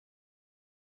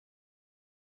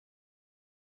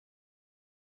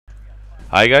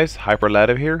Hi guys,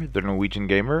 hyperLativ here, the Norwegian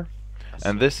gamer,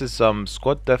 and this is some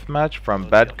squad deathmatch from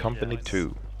Bad Company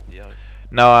 2.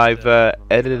 Now I've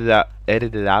edited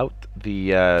out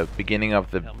the beginning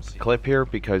of the clip here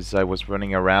because I was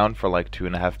running around for like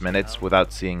 2.5 minutes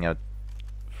without seeing a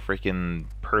freaking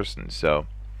person, so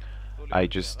I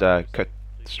just cut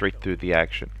straight through the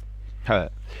action.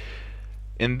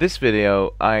 In this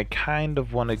video, I kind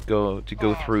of want to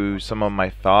go through some of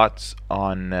my thoughts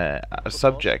on a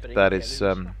subject that is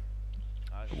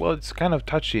well, it's kind of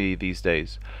touchy these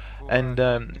days, and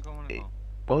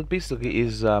well, it basically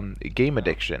is game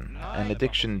addiction, an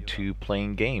addiction to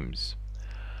playing games.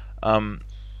 Um,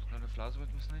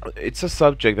 it's a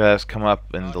subject that has come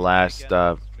up in the last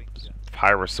 5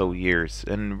 or so years,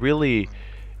 and really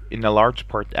in a large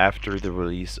part after the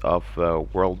release of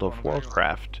World of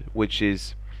Warcraft, which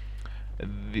is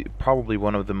probably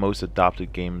one of the most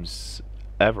adopted games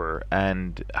ever,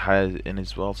 and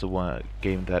is also one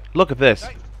game that, look at this,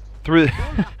 through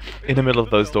in the middle of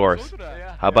those doors.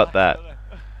 How about that?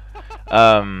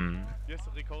 Um,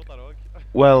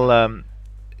 well,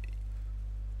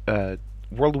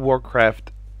 World of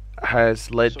Warcraft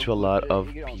has led to a lot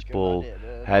of people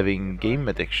having a game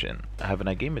addiction,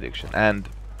 and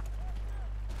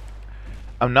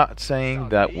I'm not saying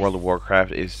that World of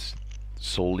Warcraft is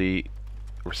solely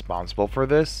responsible for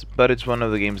this, but it's one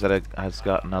of the games that has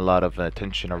gotten a lot of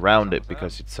attention around it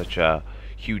because it's such a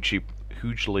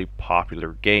hugely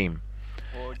popular game.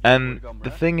 And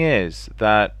the thing is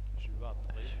that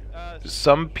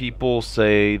some people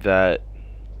say that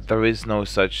there is no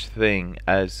such thing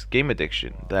as game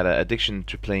addiction, that addiction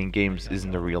to playing games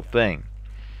isn't a real thing.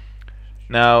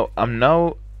 Now, I'm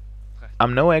no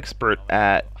expert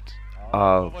at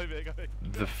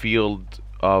the field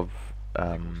of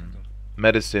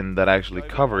medicine that actually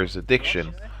covers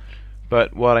addiction,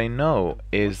 but what I know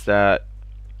is that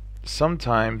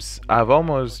sometimes I've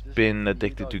almost been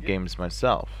addicted to games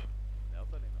myself.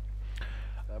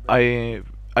 I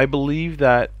believe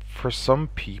that for some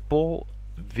people,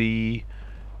 the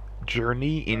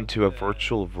journey into a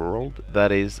virtual world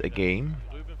that is a game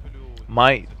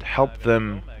might help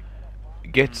them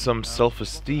get some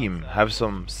self-esteem, have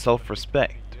some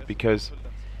self-respect, because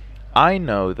I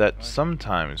know that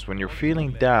sometimes when you're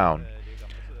feeling down,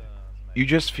 you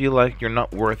just feel like you're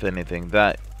not worth anything,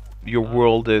 that your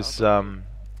world is your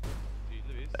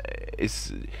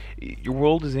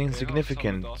world is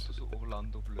insignificant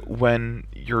when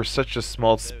you're such a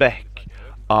small speck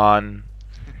on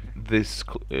this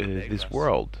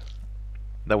world.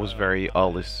 That was very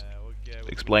all this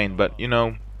explained, but you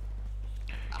know,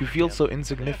 you feel so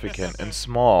insignificant and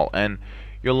small, and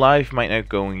your life might not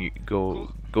go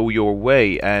your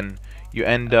way, and you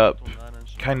end up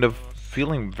kind of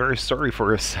feeling very sorry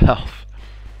for yourself.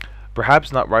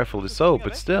 Perhaps not rightfully so,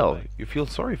 but still, you feel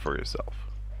sorry for yourself.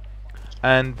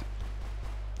 And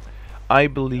I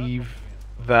believe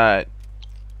that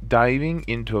diving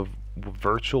into a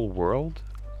virtual world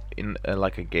in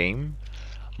like a game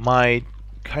might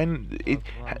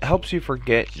helps you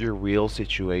forget your real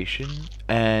situation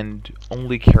and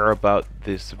only care about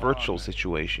this virtual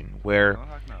situation where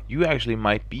you actually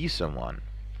might be someone.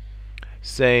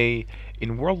 Say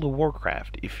in World of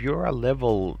Warcraft, if you're a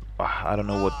level, I don't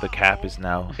know what the cap is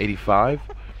now, 85,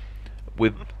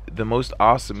 with the most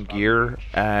awesome gear,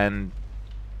 and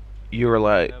you're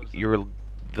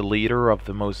the leader of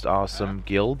the most awesome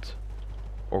guild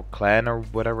or clan or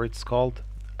whatever it's called.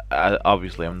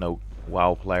 Obviously, I'm no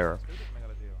WoW player.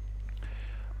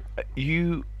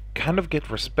 You kind of get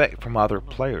respect from other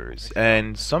players,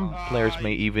 and some players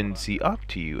may even see up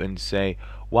to you and say,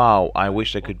 wow, I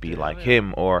wish I could be like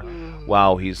him, or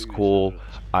wow, he's cool,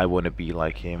 I want to be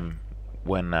like him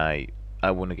when I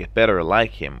want to get better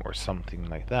like him, or something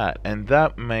like that. And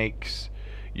that makes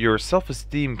your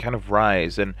self-esteem kind of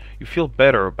rise, and you feel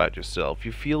better about yourself.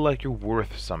 You feel like you're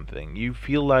worth something. You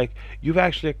feel like you've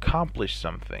actually accomplished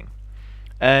something.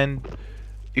 And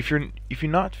if you're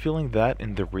not feeling that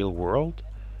in the real world,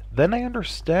 then I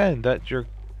understand that you're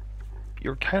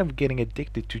kind of getting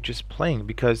addicted to just playing,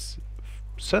 because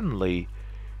suddenly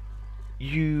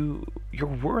you're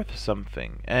worth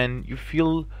something and you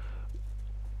feel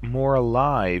more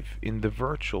alive in the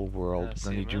virtual world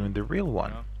than you do in the real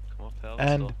one.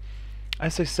 And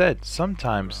as I said,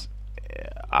 sometimes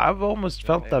I've almost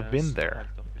felt I've been there.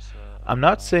 I'm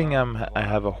not saying I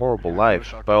have a horrible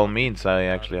life. By all means, I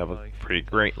actually have a pretty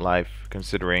great life,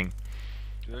 considering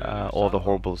all the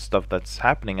horrible stuff that's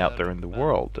happening out there in the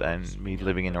world, and me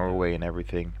living in Norway and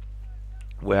everything.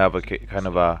 We have a kind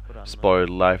of a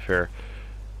spoiled life here,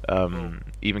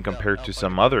 even compared to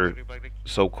some other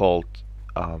so-called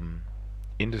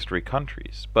industry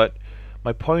countries. But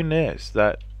my point is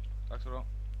that Takk skal du ha.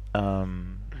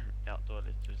 um, Ja, det var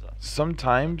litt usagt.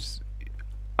 sometimes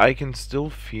I can still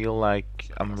feel like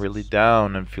I'm really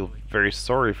down and feel very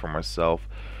sorry for myself.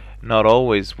 Not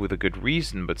always with a good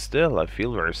reason, but still I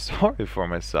feel very sorry for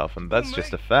myself, and that's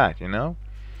just a fact, you know?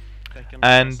 Fikk en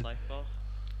And sniper.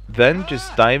 then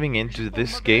just diving into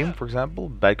this game, for example,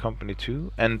 Bad Company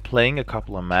 2, and playing a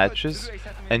couple of matches,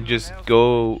 and just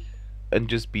go and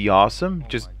just be awesome,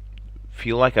 just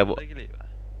feel like Legge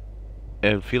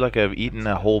livet. feel like I've eaten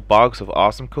a whole box of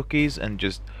awesome cookies and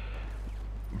just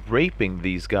raping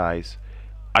these guys.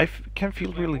 Can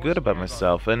feel really good about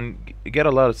myself and get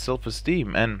a lot of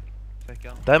self-esteem, and Fikk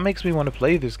han. that makes me want to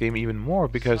play this game even more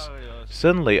because Seriøst.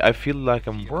 suddenly I feel like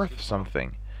I'm worth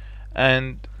something,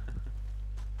 and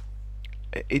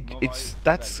it's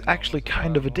that's actually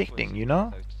kind of addicting, you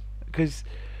know, because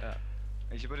Ja.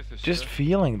 Ikke på de første. just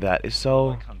feeling that is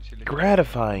so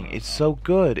gratifying. It's so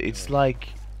good. It's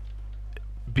like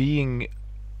being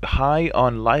high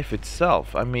on life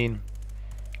itself. I mean,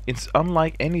 it's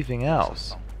unlike anything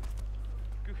else.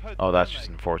 Oh, that's just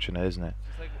unfortunate, isn't it?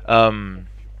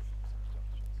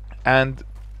 And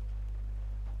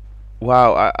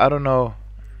wow, I don't know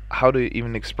how to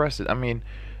even express it. I mean,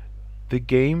 the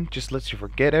game just lets you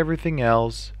forget everything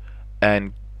else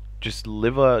and just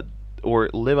live out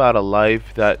a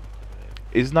life that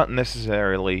is not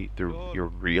necessarily your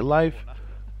real life,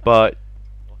 but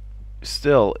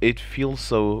still it feels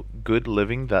so good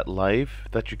living that life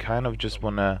that you kind of just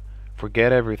want to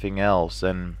forget everything else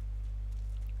and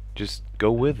just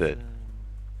go with it.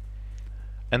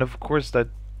 And of course that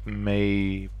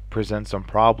may present some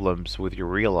problems with your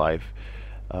real life,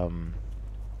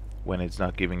 when it's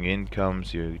not giving you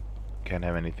incomes, you can't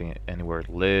have anywhere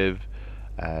to live,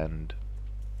 and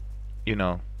you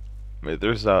know,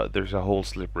 there's a whole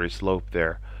slippery slope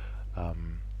there,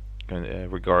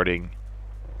 regarding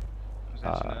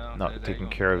not taking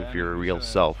care of your real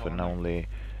self and only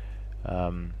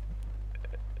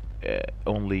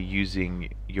using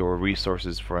your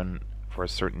resources for a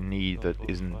certain need that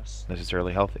isn't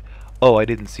necessarily healthy. Oh, I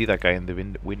didn't see that guy in the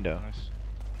window. Nice.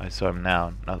 I saw him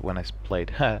now, not when I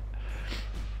played.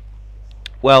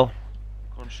 Well,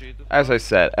 Kan skyte as I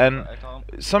said, and Jeg tar han.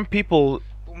 some people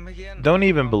Bom igjen. don't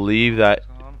even believe that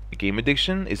Skal han. game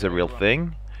addiction is a real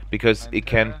thing because it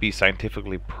can't be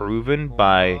scientifically proven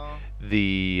by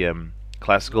the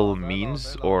classical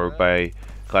means or by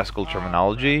classical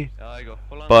terminology, Ja, jeg går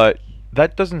på land. but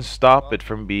that doesn't stop it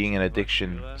from being an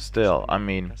addiction still. I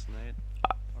mean, Kaste ned.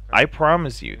 I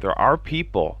promise you, there are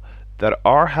people that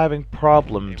are having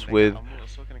problems with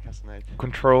Så kan jeg kaste ned.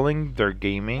 controlling their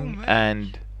gaming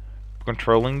and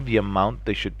controlling the amount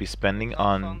they should be spending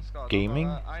on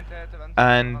gaming,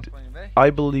 and I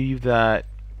believe that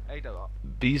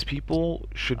these people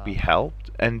should be helped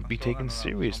and be taken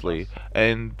seriously,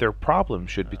 and their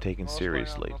problems should be taken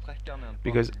seriously.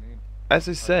 Because, as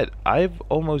I said, I've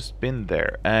almost been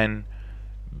there, and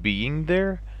being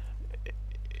there,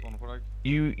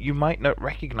 you might not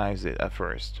recognize it at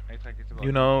first.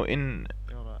 You know, in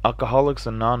Alcoholics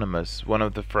Anonymous, one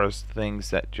of the first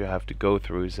things that you have to go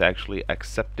through is actually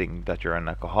accepting that you're an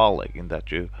alcoholic and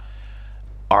that you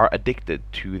are addicted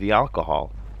to the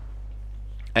alcohol.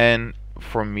 And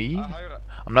for me,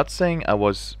 I'm not saying I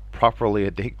was properly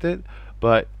addicted,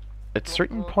 but at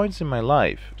certain points in my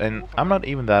life, and I'm not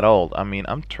even that old, I mean,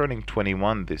 I'm turning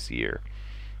 21 this year,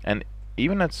 and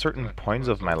even at certain points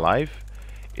of my life,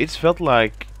 it's felt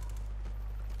like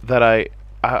that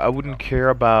I wouldn't care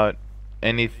about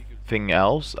anything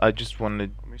else. I just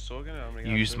wanted to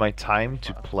use my time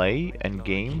to play and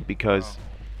game because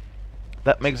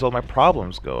that makes all my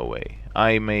problems go away.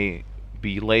 I may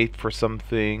be late for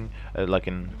something, I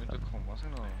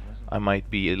might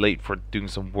be late for doing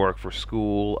some work for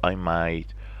school. I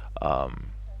might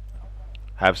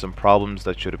have some problems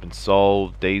that should have been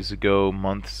solved days ago,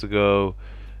 months ago,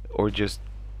 or just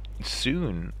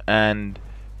soon. And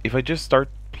if I just start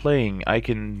playing, I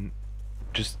can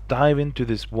just dive into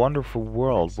this wonderful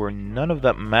world where none of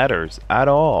that matters at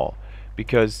all.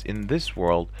 Because in this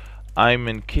world, I'm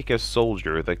a kick-ass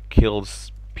soldier that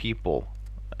kills people,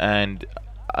 and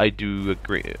I do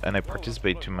agree, and I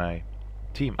participate to my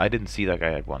team. I didn't see that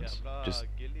guy at once. Just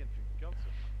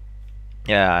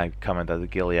yeah, I comment that the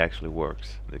ghillie actually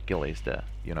works. The ghillie is the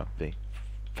the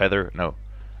feather, no,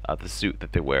 the suit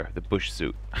that they wear, the bush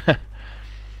suit.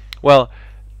 Well,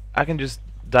 I can just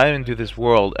dive into this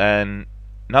world and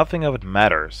nothing of it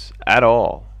matters at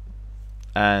all,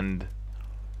 and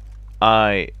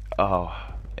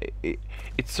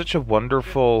it's such a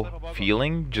wonderful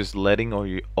feeling just letting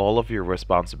all of your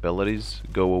responsibilities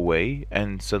go away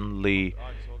and suddenly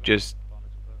just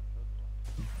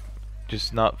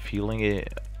just not feeling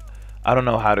it. I don't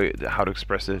know how to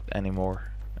express it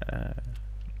anymore. Uh,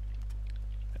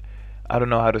 I don't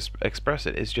know how to express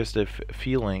it. It's just a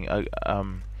feeling, a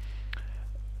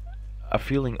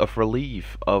feeling of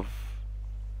relief, of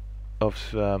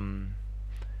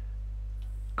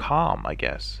calm, I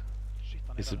guess,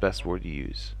 is the best word to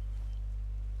use.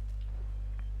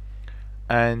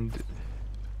 And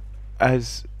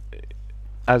as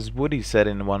Woody said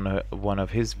in one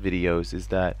of his videos, is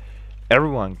that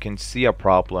everyone can see a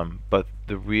problem, but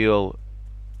the real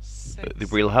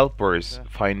helpers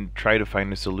try to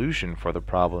find a solution for the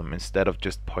problem instead of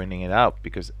just pointing it out,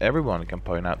 because everyone can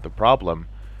point out the problem,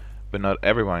 but not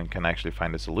everyone can actually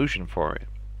find a solution for it.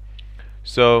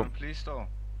 So Please though.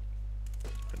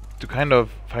 to kind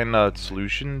of find a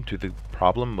solution to the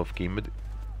problem of game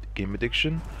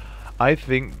addiction, I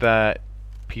think that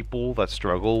people that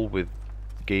struggle with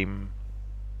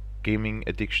gaming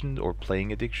addiction or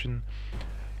playing addiction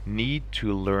need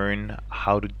to learn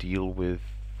how to deal with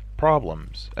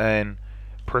problems. And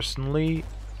personally,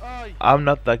 I'm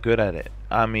not that good at it.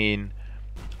 I mean,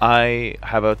 I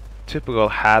have a typical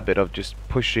habit of just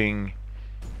pushing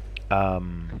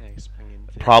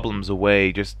problems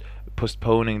away, just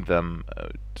postponing them,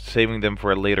 saving them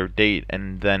for a later date,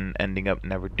 and then ending up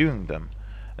never doing them.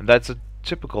 And that's a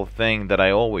typical thing that I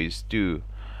always do.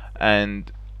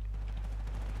 And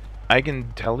I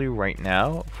can tell you right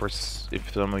now,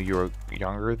 if some of you are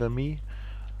younger than me,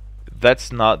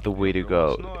 that's not the way to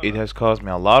go. It has caused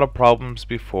me a lot of problems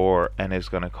before, and it's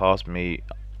gonna cause me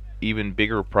even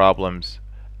bigger problems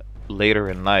later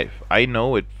in life. I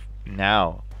know it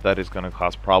now that it's gonna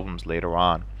cause problems later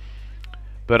on,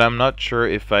 but I'm not sure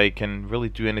if I can really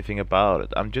do anything about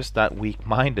it. I'm just that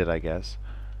weak-minded, I guess.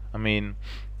 I mean,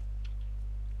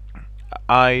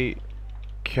 I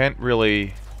can't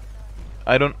really...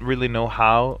 I don't really know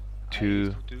how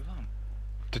to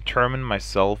determine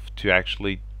myself to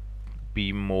actually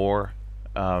be more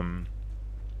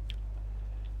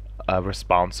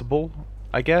responsible,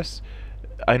 I guess.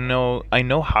 I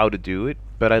know how to do it,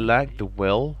 but I lack the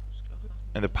will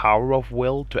and the power of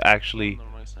will to actually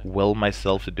will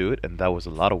myself to do it, and that was a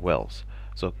lot of wills.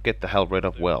 So get the hell rid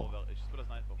of will.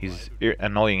 He's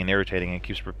annoying and irritating and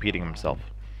keeps repeating himself.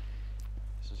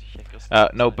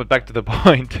 No, but back to the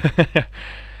point.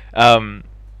 um,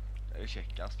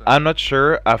 I'm not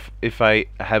sure if I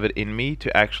have it in me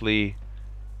to actually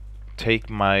take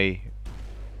my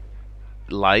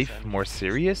life more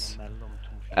serious,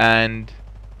 and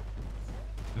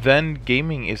then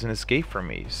gaming is an escape for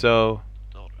me. So,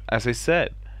 as I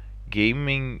said,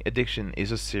 gaming addiction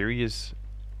is a serious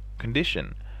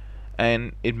condition,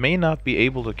 and it may not be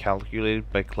able to calculate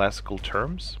it by classical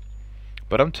terms,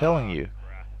 but I'm telling you,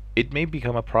 it may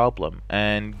become a problem,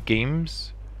 and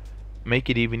games make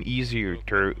it even easier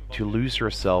to lose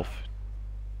yourself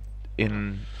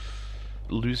even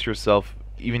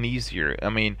easier. I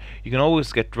mean, you can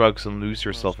always get drugs and lose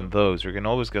yourself in those, or you can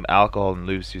always get alcohol and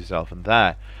lose yourself in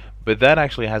that, but that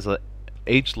actually has a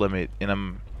age limit in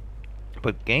them.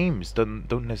 But games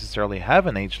don't necessarily have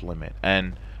an age limit,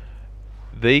 and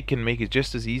they can make it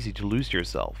just as easy to lose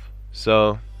yourself.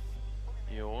 So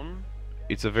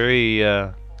it's a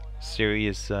very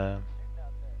serious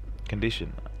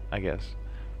condition, I guess.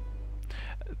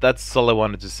 That's all I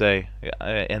wanted to say.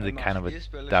 I ended kind of a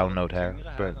down note here,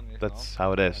 but that's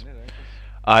how it is.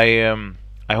 I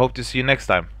hope to see you next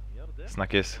time.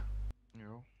 Snakkes.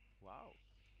 Jo. Wow.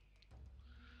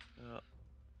 Ja.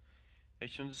 Jeg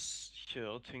kunne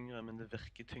kjøre tyngre, men det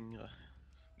virker tyngre.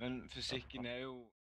 Men fysikken er jo